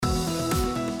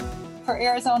For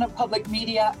Arizona Public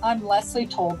Media, I'm Leslie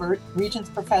Tolbert, Regents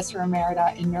Professor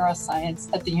Emerita in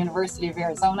Neuroscience at the University of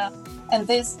Arizona, and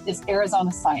this is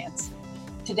Arizona Science.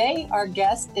 Today, our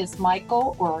guest is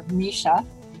Michael, or Misha,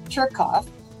 Cherkoff,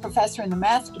 professor in the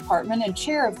math department and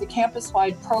chair of the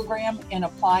campus-wide program in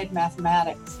applied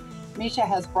mathematics. Misha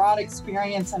has broad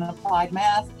experience in applied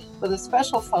math with a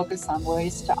special focus on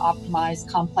ways to optimize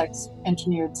complex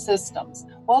engineered systems.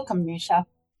 Welcome, Misha.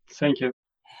 Thank you.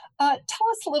 Tell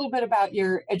us a little bit about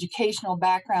your educational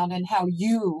background and how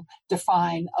you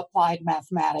define applied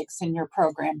mathematics in your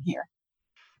program here.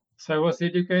 So I was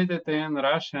educated in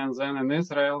Russia and then in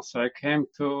Israel. So I came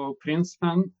to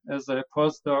Princeton as a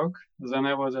postdoc. Then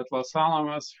I was at Los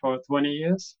Alamos for 20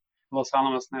 years, Los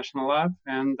Alamos National Lab,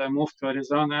 and I moved to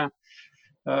Arizona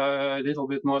a little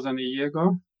bit more than a year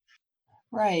ago.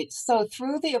 Right. So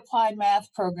through the applied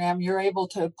math program, you're able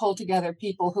to pull together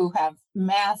people who have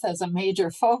math as a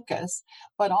major focus,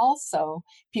 but also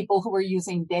people who are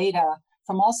using data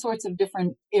from all sorts of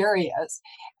different areas.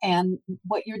 And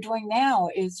what you're doing now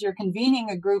is you're convening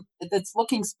a group that's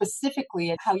looking specifically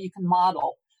at how you can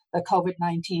model the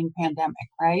COVID-19 pandemic,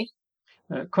 right?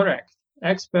 Correct.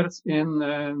 Experts in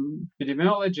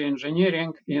epidemiology,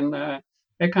 engineering, in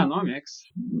economics,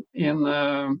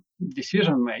 in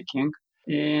decision-making,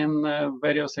 in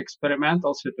various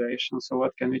experimental situations. So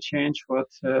what can we change? What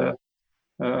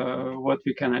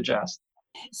we can adjust?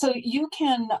 So you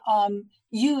can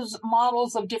use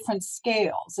models of different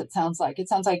scales. It sounds like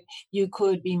you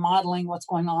could be modeling what's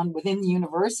going on within the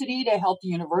university to help the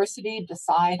university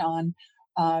decide on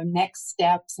next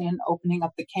steps in opening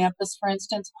up the campus, for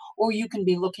instance. Or you can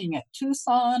be looking at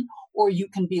Tucson, or you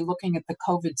can be looking at the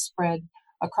COVID spread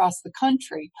across the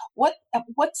country.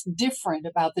 What's different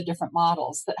about the different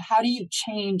models? How do you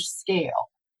change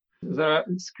scale? There are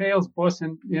scales both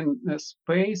in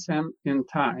space and in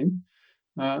time.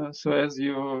 So as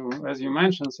you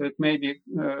mentioned, so it may be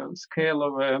scale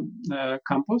of a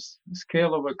campus,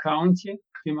 scale of a county,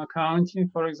 Pima County,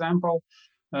 for example,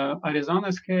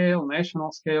 Arizona scale,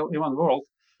 national scale, even world.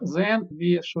 Then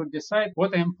we should decide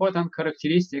what important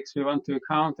characteristics we want to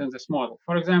count in this model.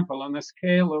 For example, on a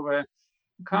scale of a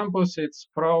campus, it's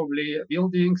probably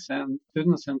buildings and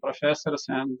students and professors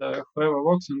and whoever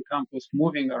works on campus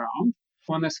moving around.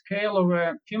 On a scale of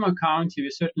a Pima County, we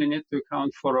certainly need to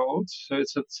account for roads, so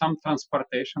it's some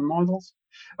transportation models.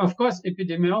 Of course,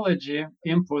 epidemiology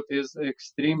input is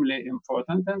extremely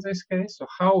important in this case. So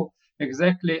how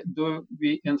exactly do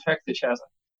we infect each other?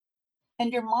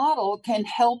 And your model can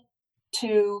help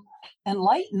to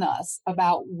enlighten us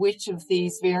about which of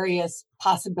these various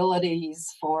possibilities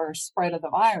for spread of the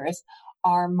virus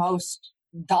are most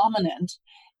dominant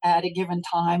at a given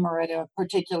time or at a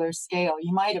particular scale.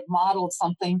 You might have modeled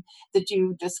something that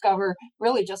you discover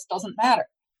really just doesn't matter.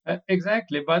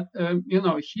 Exactly, but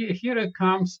here it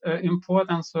comes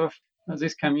importance of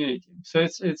this community. So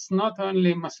it's not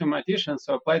only mathematicians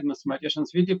or applied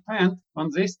mathematicians. We depend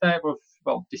on this type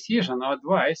of decision or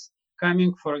advice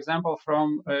coming, for example,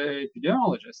 from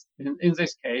epidemiologists, in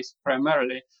this case,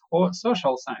 primarily, or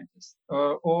social scientists,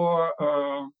 or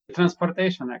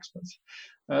transportation experts.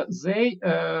 They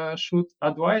should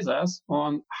advise us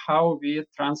on how we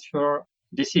transfer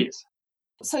disease.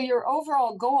 So your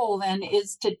overall goal then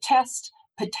is to test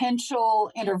potential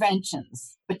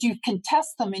interventions, but you can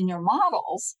test them in your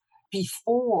models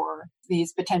before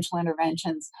these potential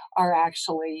interventions are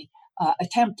actually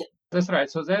attempted. That's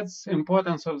right. So that's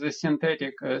importance of the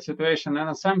synthetic situation.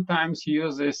 And sometimes you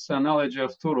use this analogy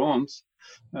of two rooms.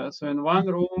 So in one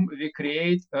room, we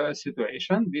create a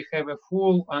situation. We have a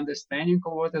full understanding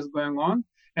of what is going on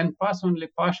and pass only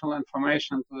partial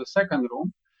information to the second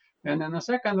room. And in the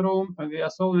second room, we are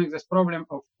solving this problem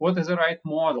of what is the right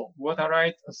model, what are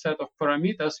right set of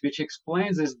parameters which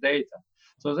explains this data.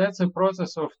 So that's a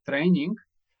process of training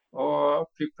or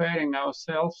preparing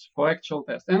ourselves for actual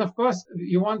tests. And of course,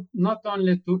 you want not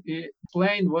only to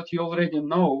explain what you already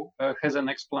know has an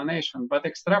explanation, but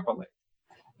extrapolate.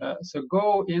 So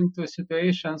go into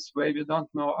situations where we don't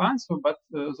know answer, but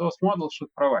those models should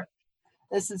provide.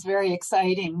 This is very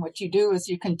exciting. What you do is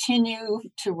you continue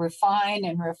to refine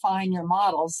your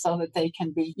models so that they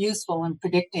can be useful in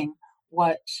predicting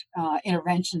what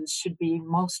interventions should be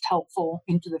most helpful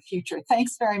into the future.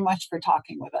 Thanks very much for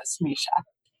talking with us, Misha.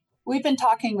 We've been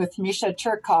talking with Misha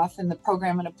Cherkoff in the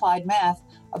program in Applied Math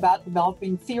about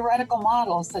developing theoretical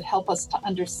models that help us to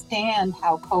understand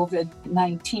how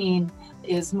COVID-19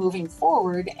 is moving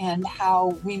forward and how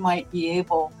we might be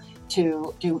able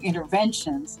to do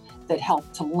interventions that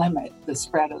help to limit the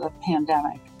spread of the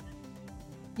pandemic.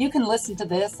 You can listen to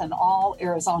this and all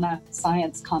Arizona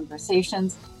Science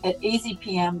Conversations at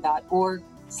azpm.org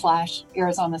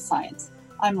www.cal.edu/Arizona Science.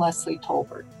 I'm Leslie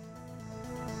Tolbert.